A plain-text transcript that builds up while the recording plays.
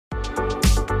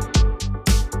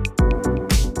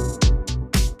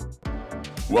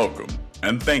Welcome,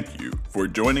 and thank you for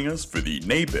joining us for the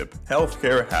NABIP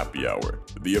Healthcare Happy Hour,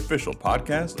 the official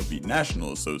podcast of the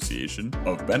National Association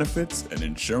of Benefits and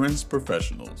Insurance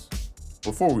Professionals.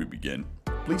 Before we begin,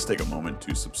 please take a moment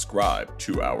to subscribe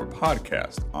to our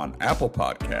podcast on Apple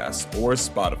Podcasts or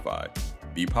Spotify.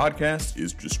 The podcast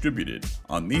is distributed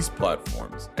on these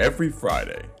platforms every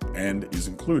Friday and is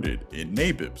included in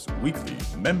NABIP's weekly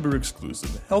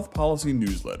member-exclusive health policy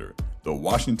newsletter, The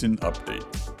Washington Update,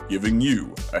 giving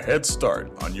you a head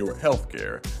start on your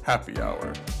healthcare happy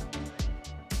hour.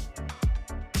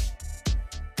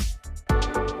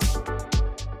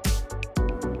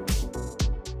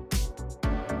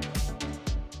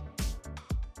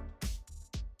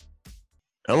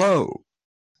 Hello.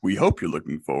 We hope you're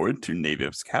looking forward to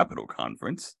NABIP's Capital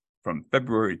Conference from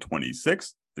February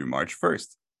 26th through March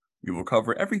 1st. We will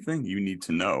cover everything you need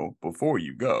to know before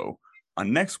you go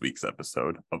on next week's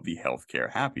episode of the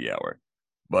Healthcare Happy Hour.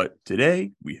 But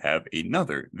today, we have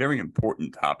another very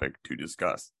important topic to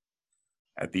discuss.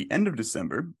 At the end of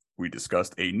December, we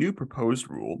discussed a new proposed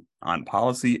rule on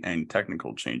policy and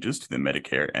technical changes to the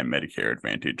Medicare and Medicare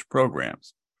Advantage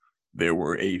programs. There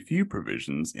were a few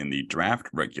provisions in the draft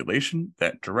regulation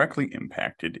that directly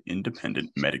impacted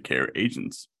independent Medicare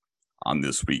agents. On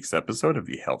this week's episode of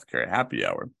the Healthcare Happy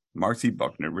Hour, Marcy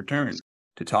Buckner returns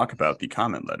to talk about the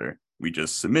comment letter we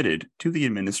just submitted to the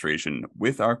administration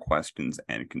with our questions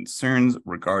and concerns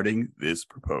regarding this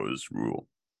proposed rule.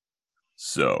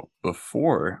 So,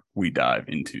 before we dive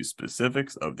into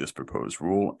specifics of this proposed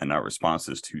rule and our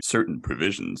responses to certain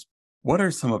provisions, what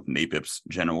are some of NABIP's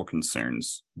general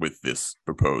concerns with this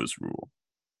proposed rule?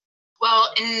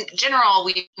 Well, in general,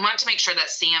 we want to make sure that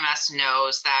CMS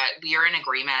knows that we are in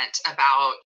agreement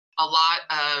about a lot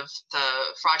of the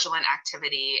fraudulent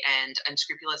activity and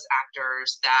unscrupulous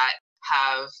actors that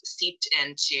have seeped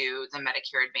into the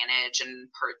Medicare Advantage and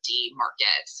Part D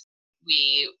markets.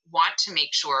 We want to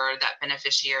make sure that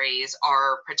beneficiaries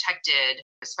are protected,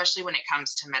 especially when it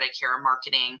comes to Medicare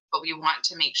marketing, but we want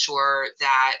to make sure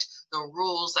that the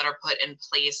rules that are put in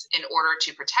place in order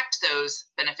to protect those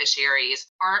beneficiaries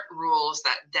aren't rules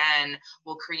that then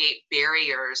will create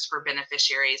barriers for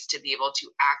beneficiaries to be able to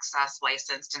access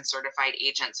licensed and certified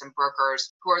agents and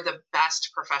brokers who are the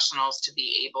best professionals to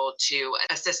be able to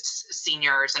assist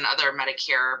seniors and other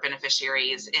Medicare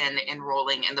beneficiaries in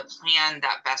enrolling in the plan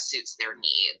that best suits their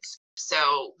needs.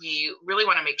 So we really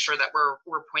want to make sure that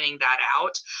we're pointing that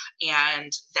out,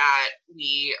 and that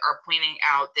we are pointing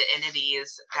out the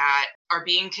entities that are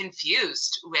being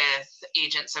confused with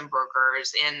agents and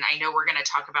brokers. And I know we're going to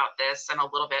talk about this in a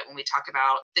little bit when we talk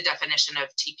about the definition of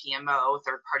TPMO,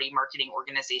 third-party marketing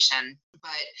organization.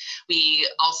 But we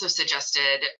also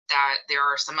suggested that there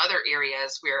are some other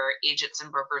areas where agents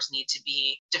and brokers need to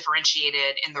be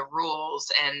differentiated in the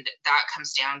rules, and that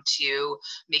comes down to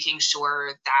making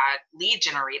sure that lead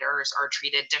generators are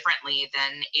treated differently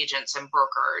than agents and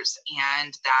brokers,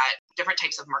 and that different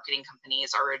types of marketing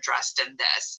companies are addressed in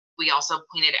this. We also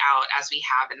pointed out, as we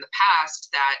have in the past,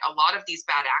 that a lot of these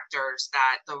bad actors,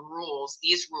 that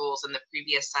these rules in the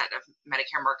previous set of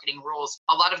Medicare marketing rules,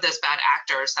 a lot of those bad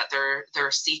actors that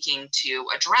they're seeking to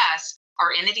address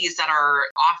are entities that are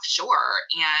offshore,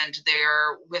 and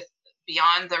they're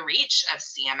beyond the reach of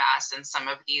CMS and some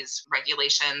of these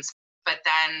regulations. But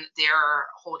then they're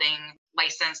holding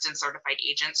licensed and certified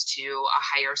agents to a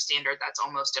higher standard that's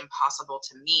almost impossible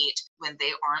to meet when they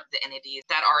aren't the entities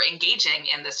that are engaging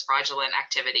in this fraudulent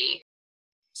activity.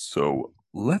 So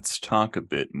let's talk a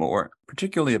bit more,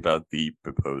 particularly about the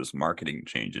proposed marketing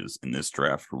changes in this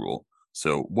draft rule.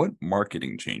 So what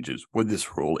marketing changes would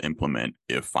this rule implement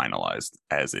if finalized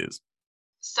as is?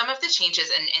 Some of the changes,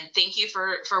 and thank you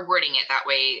for wording it that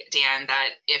way, Dan, that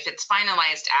if it's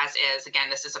finalized as is,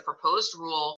 again, this is a proposed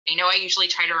rule. I know I usually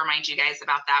try to remind you guys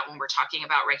about that when we're talking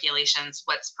about regulations,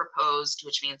 what's proposed,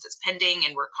 which means it's pending,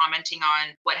 and we're commenting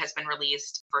on what has been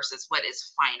released versus what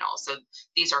is final. So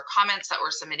these are comments that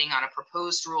we're submitting on a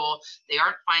proposed rule. They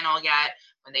aren't final yet.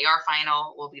 When they are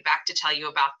final, we'll be back to tell you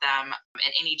about them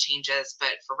and any changes.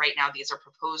 But for right now, these are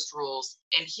proposed rules.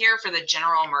 And here for the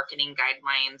general marketing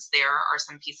guidelines, there are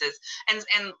some pieces. And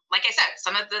like I said,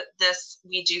 some of this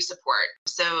we do support.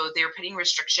 So they're putting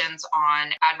restrictions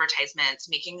on advertisements,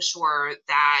 making sure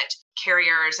that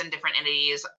carriers and different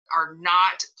entities are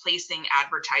not placing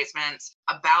advertisements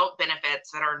about benefits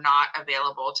that are not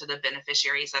available to the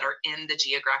beneficiaries that are in the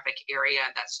geographic area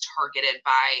that's targeted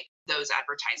by those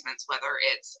advertisements, whether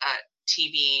it's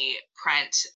TV,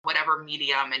 print, whatever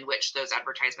medium in which those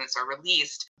advertisements are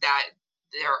released, that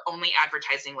they're only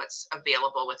advertising what's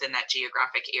available within that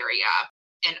geographic area.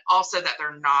 and also that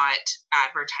they're not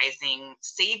advertising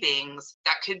savings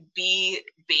that could be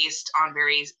based on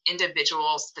very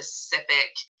individual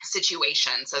specific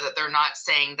situations, so that they're not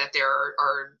saying that there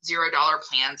are $0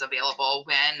 plans available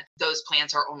when those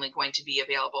plans are only going to be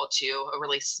available to a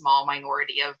really small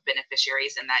minority of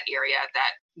beneficiaries in that area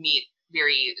that meet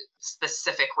very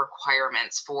specific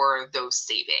requirements for those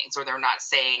savings, or they're not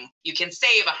saying you can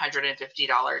save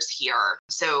 $150 here.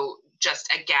 So just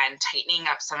again, tightening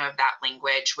up some of that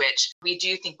language, which we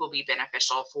do think will be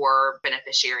beneficial for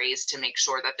beneficiaries to make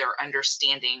sure that they're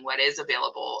understanding what is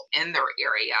available in their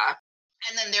area.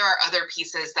 And then there are other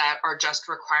pieces that are just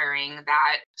requiring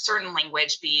that certain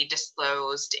language be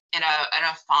disclosed in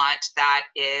a font that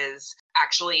is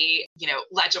actually,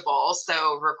 legible.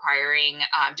 So requiring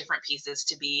different pieces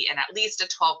to be in at least a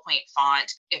 12-point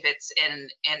font if it's in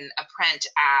a print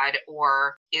ad,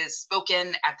 or is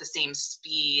spoken at the same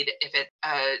speed if it's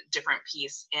a different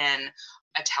piece in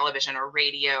a television or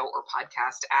radio or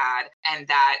podcast ad, and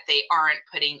that they aren't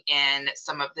putting in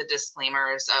some of the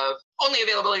disclaimers of only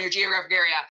available in your geographic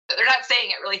area. They're not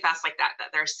saying it really fast like that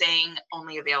they're saying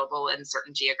only available in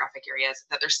certain geographic areas,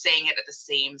 that they're saying it at the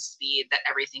same speed that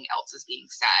everything else is being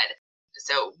said.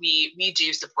 So we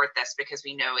do support this, because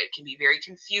we know it can be very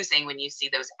confusing when you see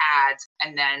those ads,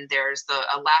 and then there's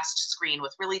a last screen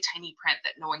with really tiny print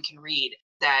that no one can read,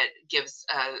 that gives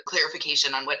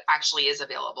clarification on what actually is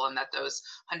available, and that those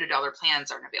 $100 plans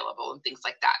aren't available and things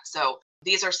like that. So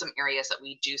these are some areas that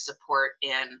we do support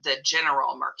in the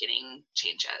general marketing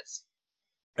changes.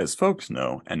 As folks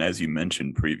know, and as you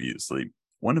mentioned previously,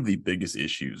 one of the biggest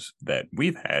issues that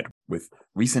we've had with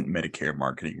recent Medicare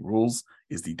marketing rules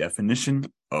is the definition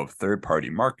of third-party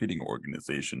marketing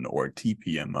organization, or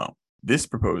TPMO. This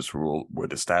proposed rule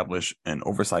would establish an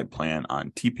oversight plan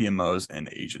on TPMOs and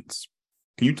agents.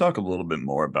 Can you talk a little bit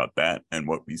more about that and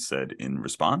what we said in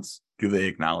response? Do they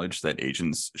acknowledge that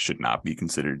agents should not be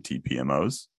considered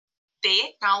TPMOs?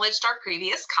 They acknowledged our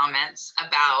previous comments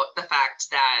about the fact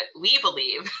that we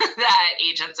believe that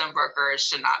agents and brokers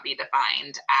should not be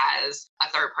defined as a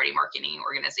third-party marketing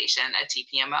organization, a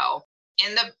TPMO,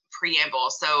 in the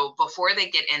preamble. So before they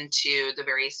get into the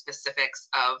very specifics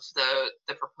of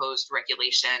the proposed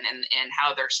regulation and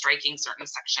how they're striking certain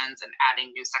sections and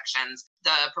adding new sections,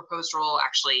 the proposed rule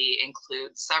actually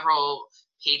includes several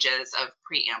pages of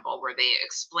preamble where they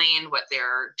explain what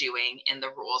they're doing in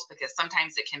the rules, because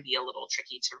sometimes it can be a little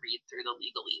tricky to read through the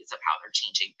legalese of how they're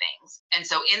changing things. And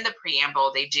so in the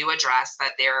preamble, they do address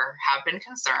that there have been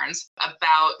concerns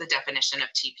about the definition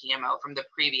of TPMO from the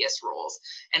previous rules.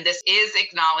 And this is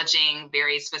acknowledging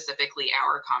very specifically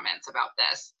our comments about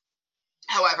this.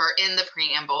 However, in the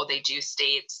preamble, they do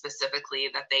state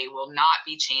specifically that they will not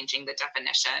be changing the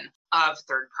definition of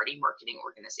third-party marketing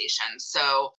organization.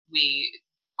 So we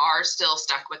are still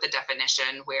stuck with the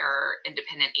definition where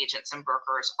independent agents and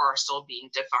brokers are still being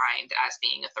defined as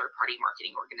being a third-party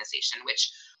marketing organization, which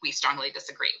we strongly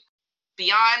disagree.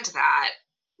 Beyond that,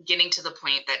 getting to the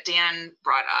point that Dan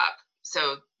brought up,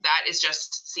 so that is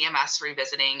just CMS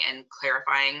revisiting and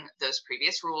clarifying those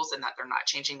previous rules, and that they're not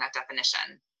changing that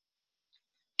definition.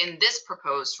 In this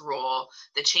proposed rule,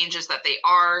 the changes that they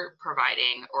are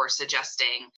providing or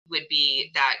suggesting would be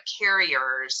that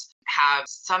carriers have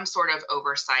some sort of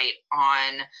oversight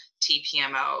on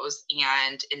TPMOs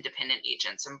and independent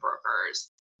agents and brokers.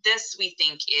 This, we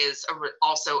think, is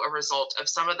also a result of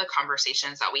some of the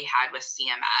conversations that we had with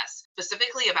CMS,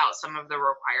 specifically about some of the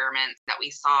requirements that we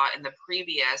saw in the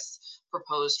previous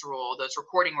proposed rule, those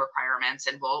reporting requirements,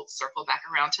 and we'll circle back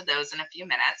around to those in a few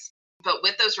minutes. But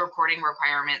with those reporting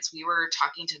requirements, we were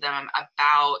talking to them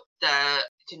about the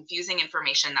confusing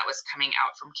information that was coming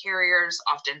out from carriers.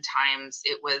 Oftentimes,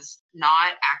 it was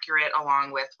not accurate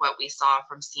along with what we saw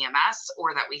from CMS,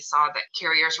 or that we saw that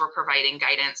carriers were providing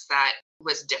guidance that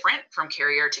was different from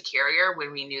carrier to carrier,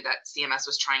 when we knew that CMS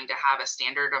was trying to have a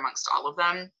standard amongst all of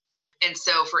them. And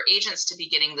so for agents to be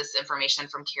getting this information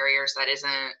from carriers that is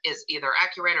either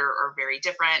accurate or very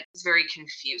different, is very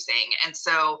confusing. And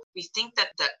so we think that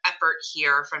the effort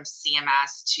here from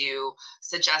CMS to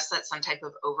suggest that some type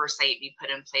of oversight be put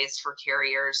in place for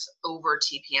carriers over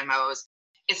TPMOs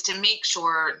is to make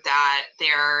sure that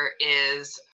there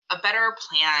is a better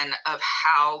plan of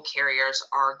how carriers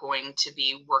are going to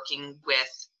be working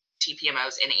with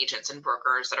TPMOs and agents and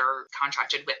brokers that are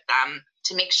contracted with them,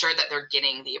 to make sure that they're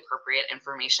getting the appropriate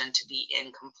information to be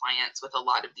in compliance with a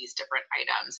lot of these different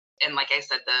items. And like I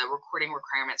said, the recording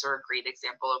requirements are a great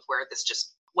example of where this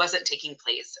just wasn't taking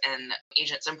place, and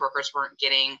agents and brokers weren't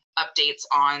getting updates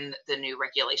on the new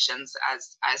regulations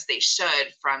as they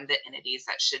should from the entities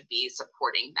that should be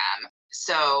supporting them.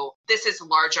 So this is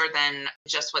larger than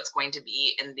just what's going to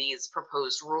be in these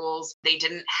proposed rules. They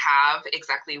didn't have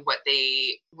exactly what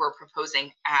they were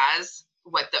proposing as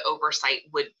what the oversight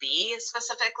would be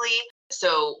specifically.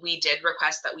 So we did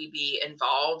request that we be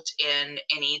involved in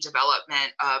any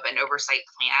development of an oversight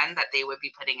plan that they would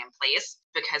be putting in place,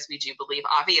 because we do believe,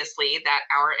 obviously, that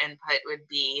our input would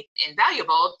be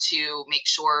invaluable to make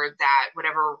sure that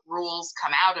whatever rules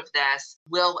come out of this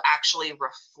will actually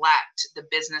reflect the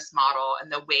business model and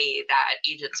the way that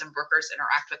agents and brokers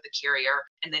interact with the carrier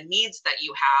and the needs that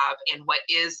you have and what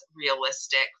is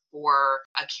realistic for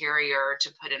a carrier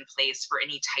to put in place for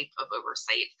any type of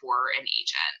oversight for an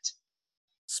agent.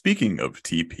 Speaking of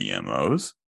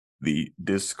TPMOs, the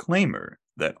disclaimer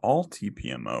that all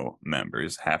TPMO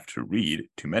members have to read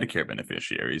to Medicare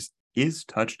beneficiaries is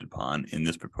touched upon in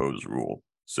this proposed rule.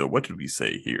 So what did we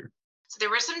say here? So there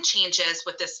were some changes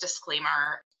with this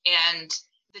disclaimer, and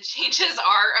the changes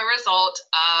are a result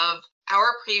of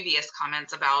our previous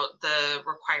comments about the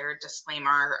required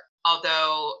disclaimer,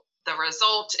 although the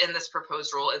result in this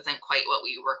proposed rule isn't quite what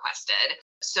we requested.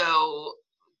 So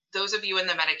those of you in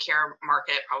the Medicare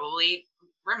market probably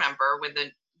remember when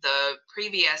the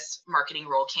previous marketing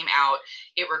rule came out,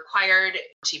 it required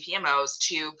TPMOs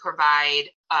to provide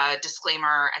a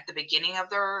disclaimer at the beginning of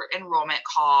their enrollment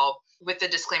call, with the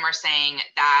disclaimer saying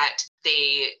that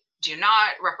they do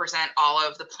not represent all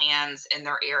of the plans in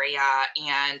their area,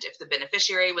 and if the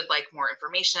beneficiary would like more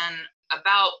information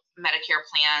about Medicare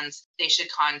plans, they should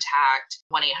contact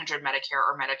 1-800-Medicare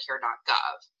or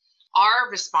Medicare.gov.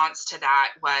 Our response to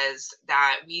that was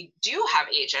that we do have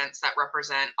agents that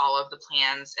represent all of the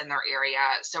plans in their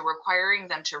area. So requiring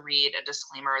them to read a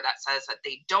disclaimer that says that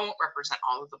they don't represent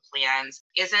all of the plans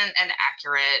isn't an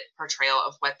accurate portrayal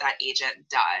of what that agent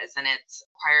does. And it's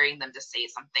requiring them to say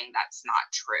something that's not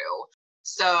true.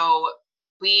 So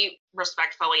we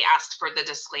respectfully asked for the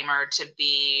disclaimer to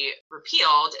be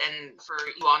repealed and for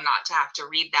you all not to have to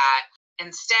read that.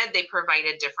 Instead, they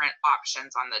provided different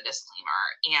options on the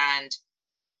disclaimer. And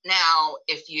now,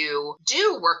 if you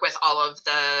do work with all of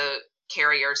the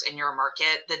carriers in your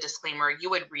market, the disclaimer you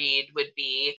would read would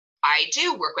be, I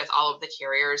do work with all of the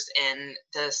carriers in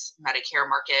this Medicare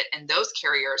market, and those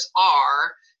carriers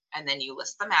are, and then you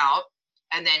list them out.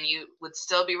 And then you would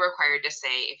still be required to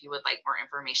say, if you would like more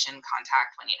information,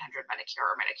 contact 1-800-Medicare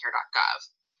or Medicare.gov.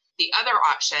 The other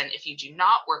option, if you do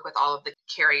not work with all of the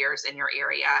carriers in your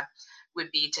area, would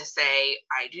be to say,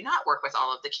 I do not work with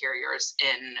all of the carriers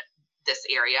in this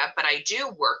area, but I do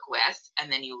work with, and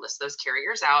then you list those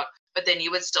carriers out, but then you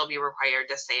would still be required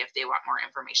to say if they want more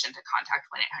information to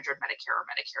contact 1-800-Medicare or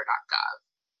Medicare.gov.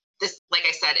 This, like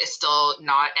I said, is still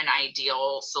not an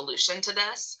ideal solution to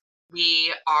this.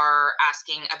 We are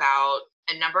asking about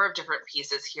a number of different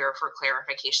pieces here for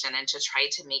clarification and to try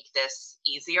to make this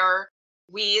easier.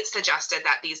 We suggested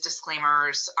that these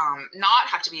disclaimers not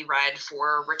have to be read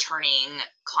for returning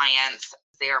clients.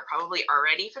 They are probably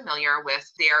already familiar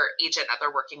with their agent that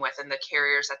they're working with and the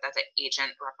carriers that the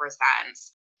agent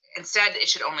represents. Instead, it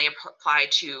should only apply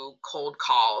to cold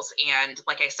calls. And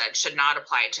like I said, should not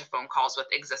apply to phone calls with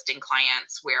existing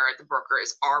clients where the broker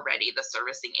is already the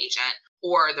servicing agent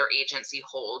or their agency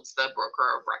holds the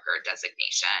broker of record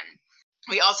designation.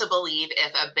 We also believe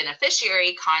if a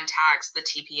beneficiary contacts the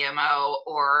TPMO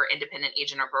or independent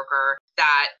agent or broker,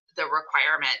 that the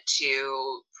requirement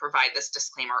to provide this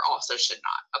disclaimer also should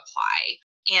not apply.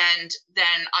 And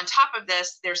then on top of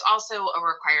this, there's also a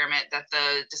requirement that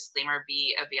the disclaimer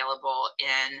be available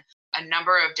in a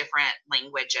number of different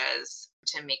languages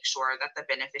to make sure that the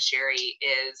beneficiary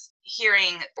is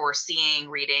hearing or seeing,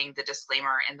 reading the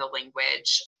disclaimer in the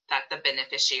language that the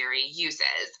beneficiary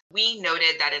uses. We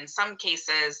noted that in some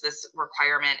cases, this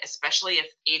requirement, especially if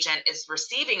agent is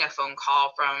receiving a phone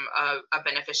call from a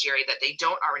beneficiary that they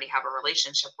don't already have a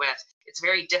relationship with, it's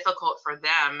very difficult for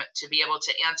them to be able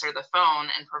to answer the phone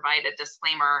and provide a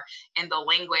disclaimer in the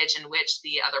language in which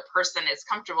the other person is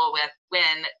comfortable with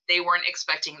when they weren't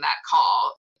expecting that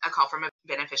call. A call from a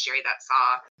beneficiary that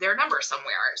saw their number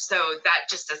somewhere. So that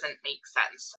just doesn't make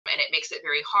sense. And it makes it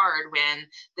very hard when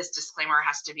this disclaimer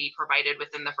has to be provided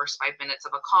within the first 5 minutes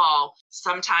of a call.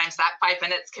 Sometimes that 5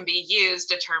 minutes can be used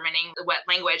determining what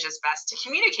language is best to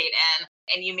communicate in,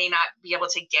 and you may not be able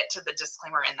to get to the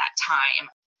disclaimer in that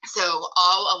time. So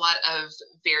a lot of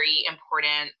very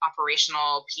important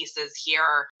operational pieces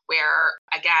here where,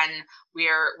 again,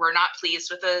 we're not pleased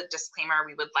with the disclaimer.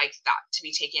 We would like that to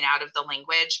be taken out of the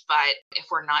language, but if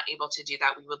we're not able to do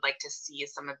that, we would like to see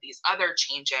some of these other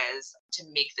changes to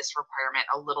make this requirement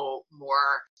a little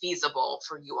more feasible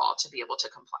for you all to be able to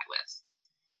comply with.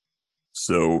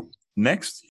 So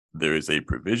next, there is a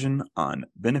provision on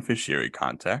beneficiary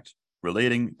contact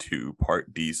relating to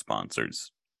Part D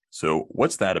sponsors. So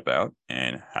what's that about,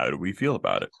 and how do we feel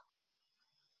about it?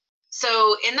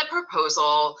 So in the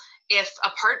proposal, if a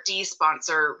Part D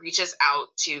sponsor reaches out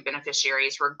to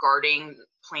beneficiaries regarding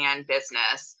plan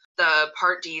business, the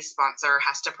Part D sponsor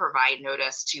has to provide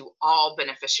notice to all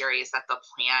beneficiaries that the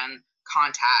plan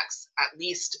contacts at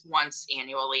least once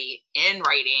annually in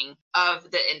writing of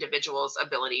the individual's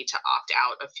ability to opt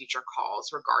out of future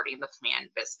calls regarding the plan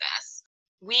business.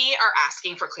 We are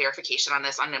asking for clarification on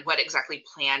this, on what exactly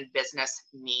plan business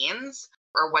means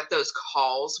or what those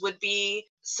calls would be.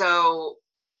 So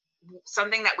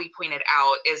something that we pointed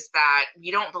out is that we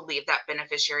don't believe that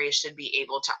beneficiaries should be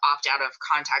able to opt out of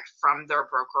contact from their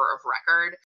broker of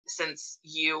record, since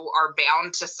you are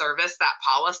bound to service that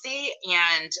policy.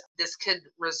 And this could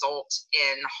result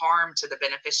in harm to the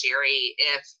beneficiary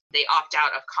if they opt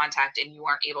out of contact and you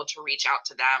aren't able to reach out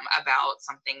to them about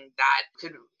something that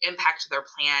could impact their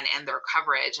plan and their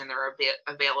coverage and their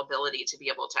availability to be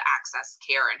able to access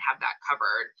care and have that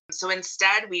covered. So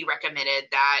instead, we recommended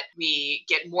that we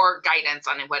get more guidance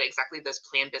on what exactly those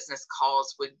plan business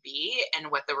calls would be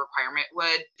and what the requirement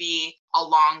would be,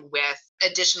 along with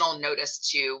additional notice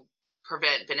to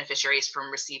prevent beneficiaries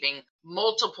from receiving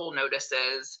multiple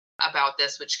notices about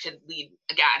this, which could lead,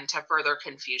 again, to further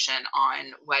confusion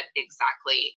on what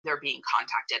exactly they're being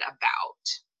contacted about.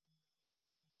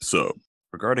 So,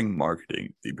 regarding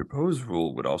marketing, the proposed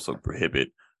rule would also prohibit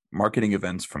marketing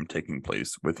events from taking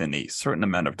place within a certain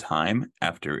amount of time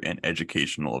after an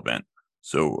educational event.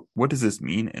 So, what does this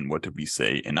mean, and what did we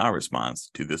say in our response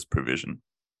to this provision?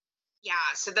 Yeah,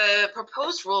 so the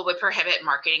proposed rule would prohibit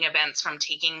marketing events from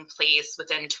taking place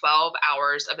within 12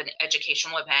 hours of an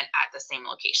educational event at the same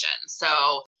location.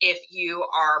 So if you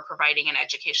are providing an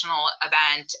educational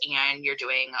event and you're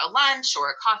doing a lunch or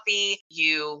a coffee,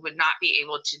 you would not be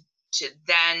able to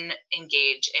then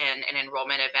engage in an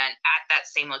enrollment event at that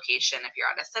same location. If you're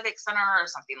at a civic center or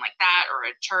something like that, or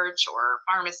a church or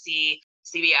pharmacy,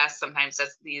 CVS sometimes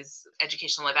does these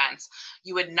educational events,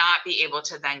 you would not be able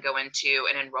to then go into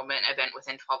an enrollment event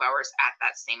within 12 hours at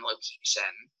that same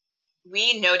location.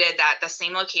 We noted that the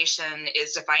same location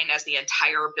is defined as the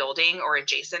entire building or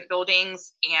adjacent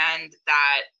buildings, and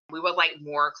that we would like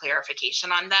more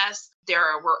clarification on this.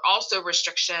 There were also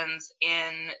restrictions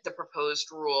in the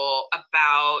proposed rule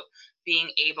about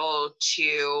being able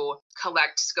to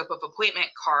collect scope of appointment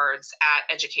cards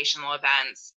at educational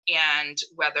events, and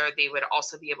whether they would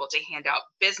also be able to hand out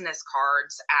business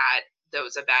cards at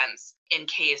those events in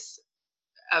case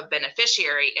a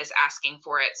beneficiary is asking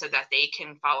for it, so that they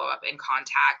can follow up and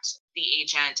contact the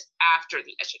agent after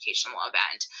the educational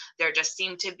event. There just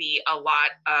seemed to be a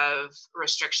lot of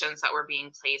restrictions that were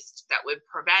being placed that would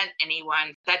prevent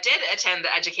anyone that did attend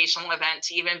the educational event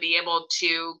to even be able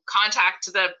to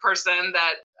contact the person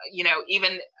that,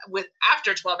 even with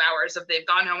after 12 hours, if they've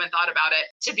gone home and thought about it,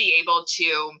 to be able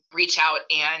to reach out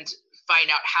and find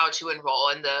out how to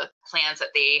enroll in the plans that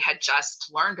they had just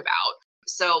learned about.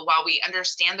 So while we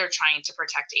understand they're trying to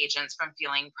protect agents from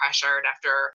feeling pressured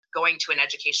after going to an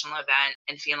educational event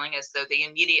and feeling as though they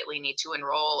immediately need to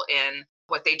enroll in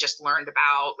what they just learned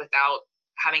about without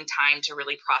having time to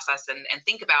really process and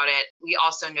think about it, we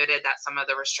also noted that some of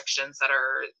the restrictions that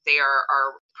are there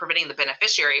are preventing the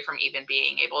beneficiary from even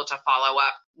being able to follow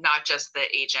up, not just the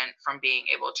agent from being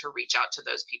able to reach out to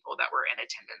those people that were in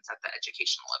attendance at the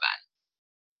educational event.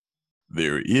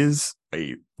 There is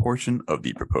a portion of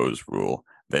the proposed rule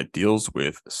that deals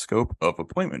with scope of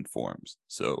appointment forms.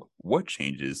 So, what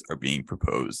changes are being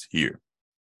proposed here?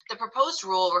 The proposed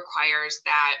rule requires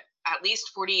that at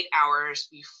least 48 hours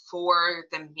before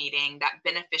the meeting, that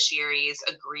beneficiaries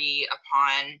agree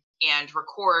upon and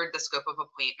record the scope of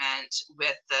appointment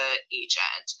with the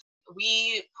agent.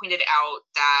 We pointed out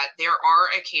that there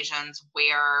are occasions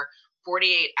where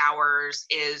 48 hours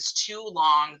is too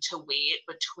long to wait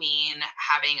between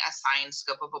having a signed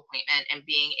scope of appointment and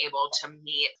being able to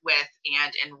meet with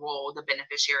and enroll the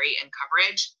beneficiary in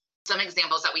coverage. Some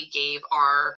examples that we gave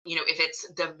are, if it's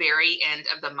the very end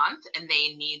of the month and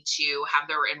they need to have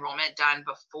their enrollment done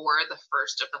before the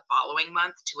first of the following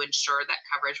month to ensure that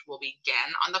coverage will begin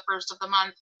on the first of the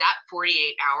month, that 48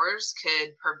 hours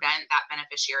could prevent that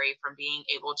beneficiary from being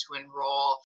able to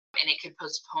enroll, and it could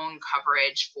postpone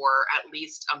coverage for at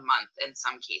least a month in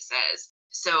some cases.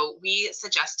 So we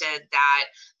suggested that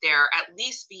there at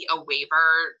least be a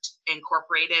waiver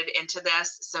incorporated into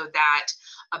this so that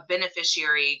a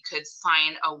beneficiary could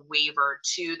sign a waiver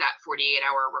to that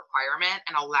 48-hour requirement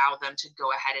and allow them to go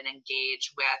ahead and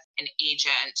engage with an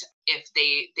agent if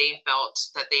they felt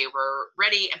that they were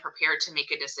ready and prepared to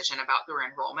make a decision about their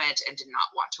enrollment and did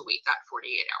not want to wait that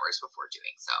 48 hours before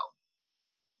doing so.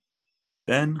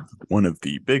 Then, one of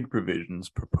the big provisions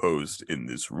proposed in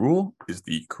this rule is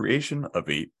the creation of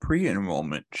a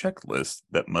pre-enrollment checklist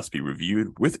that must be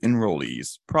reviewed with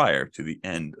enrollees prior to the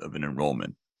end of an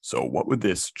enrollment. So what would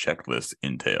this checklist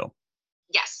entail?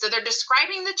 Yes, so they're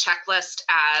describing the checklist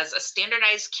as a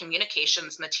standardized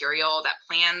communications material that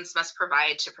plans must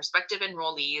provide to prospective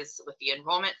enrollees with the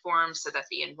enrollment form so that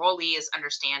the enrollees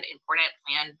understand important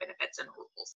plan benefits and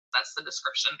rules. That's the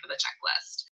description for the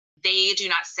checklist. They do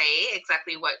not say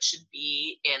exactly what should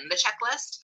be in the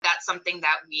checklist. That's something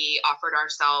that we offered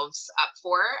ourselves up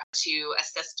for to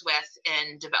assist with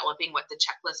in developing what the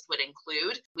checklist would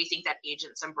include. We think that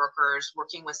agents and brokers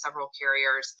working with several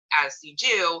carriers, as you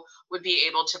do, would be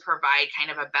able to provide kind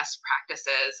of a best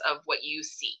practices of what you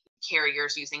see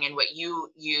carriers using and what you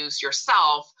use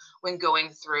yourself when going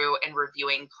through and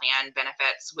reviewing plan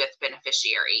benefits with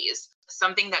beneficiaries.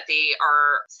 Something that they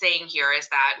are saying here is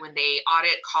that when they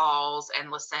audit calls and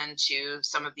listen to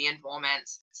some of the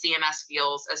enrollments, CMS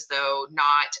feels as though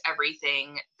not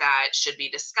everything that should be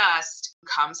discussed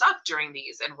comes up during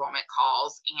these enrollment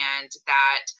calls and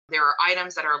that there are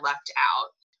items that are left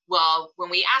out. Well, when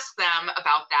we ask them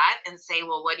about that and say,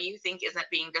 well, what do you think isn't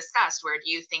being discussed? Where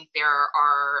do you think there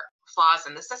are flaws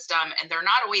in the system? And they're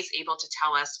not always able to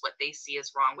tell us what they see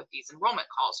is wrong with these enrollment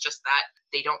calls, just that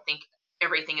they don't think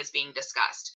everything is being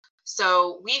discussed.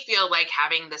 So we feel like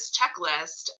having this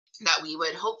checklist that we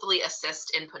would hopefully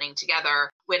assist in putting together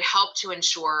would help to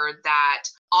ensure that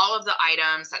all of the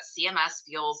items that CMS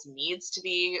feels needs to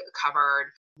be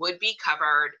covered would be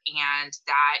covered, and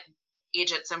that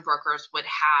agents and brokers would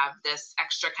have this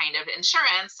extra kind of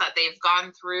insurance that they've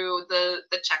gone through the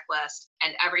checklist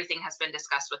and everything has been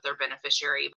discussed with their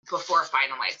beneficiary before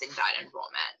finalizing that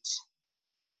enrollment.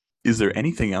 Is there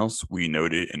anything else we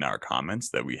noted in our comments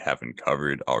that we haven't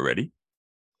covered already?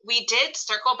 We did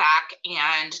circle back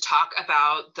and talk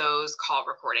about those call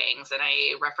recordings, and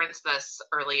I referenced this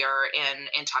earlier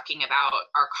in talking about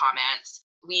our comments.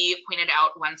 We pointed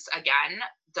out once again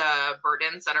the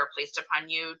burdens that are placed upon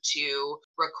you to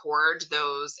record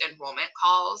those enrollment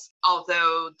calls.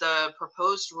 Although the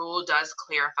proposed rule does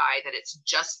clarify that it's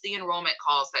just the enrollment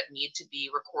calls that need to be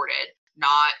recorded,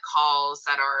 not calls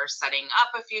that are setting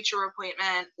up a future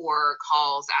appointment or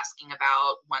calls asking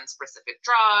about one specific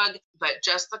drug, but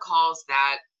just the calls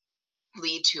that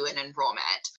lead to an enrollment.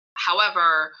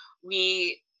 However,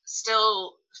 we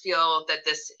still feel that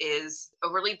this is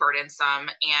overly burdensome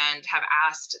and have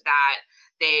asked that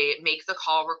they make the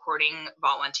call recording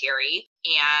voluntary,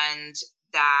 and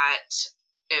that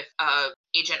if an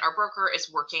agent or broker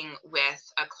is working with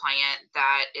a client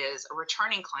that is a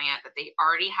returning client that they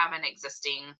already have an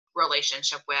existing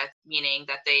relationship with, meaning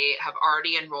that they have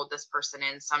already enrolled this person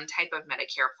in some type of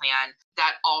Medicare plan,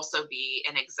 that also be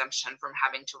an exemption from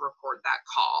having to record that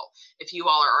call. If you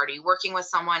all are already working with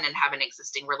someone and have an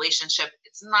existing relationship,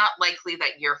 it's not likely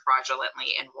that you're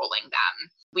fraudulently enrolling them.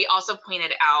 We also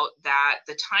pointed out that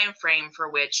the time frame for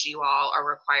which you all are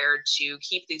required to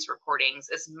keep these recordings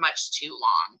is much too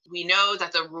long. We know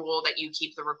that the rule that you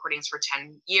keep the recordings for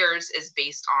 10 years is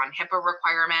based on HIPAA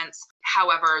requirements.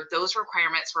 However, those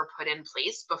requirements were put in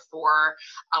place before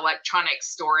electronic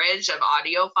storage of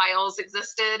audio files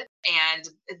existed. And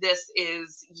this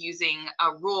is using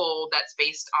a rule that's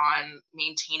based on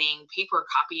maintaining paper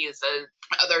copies of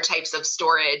other types of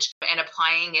storage and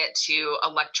applying it to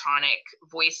electronic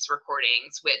voice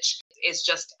recordings, which is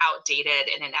just outdated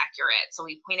and inaccurate. So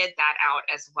we pointed that out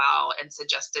as well and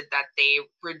suggested that they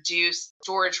reduce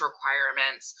storage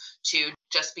requirements to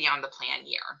just beyond the plan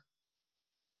year.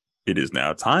 It is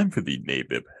now time for the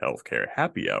NABIP Healthcare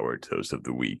Happy Hour Toast of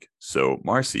the Week. So,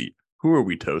 Marcy, who are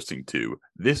we toasting to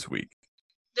this week?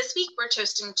 This week, we're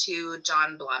toasting to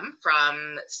John Blum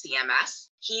from CMS.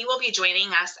 He will be joining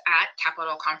us at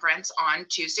Capitol Conference on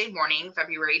Tuesday morning,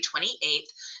 February 28th,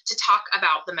 to talk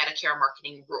about the Medicare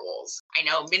marketing rules. I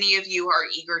know many of you are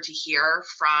eager to hear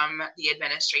from the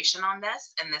administration on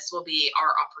this, and this will be our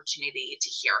opportunity to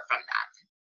hear from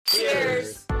them.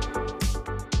 Cheers!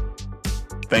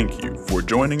 Thank you for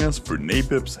joining us for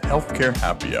NABIP's Healthcare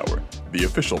Happy Hour, the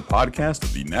official podcast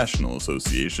of the National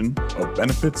Association of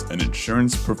Benefits and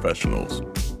Insurance Professionals.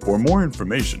 For more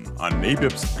information on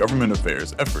NABIP's government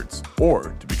affairs efforts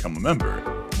or to become a member,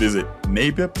 visit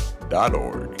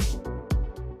nabip.org.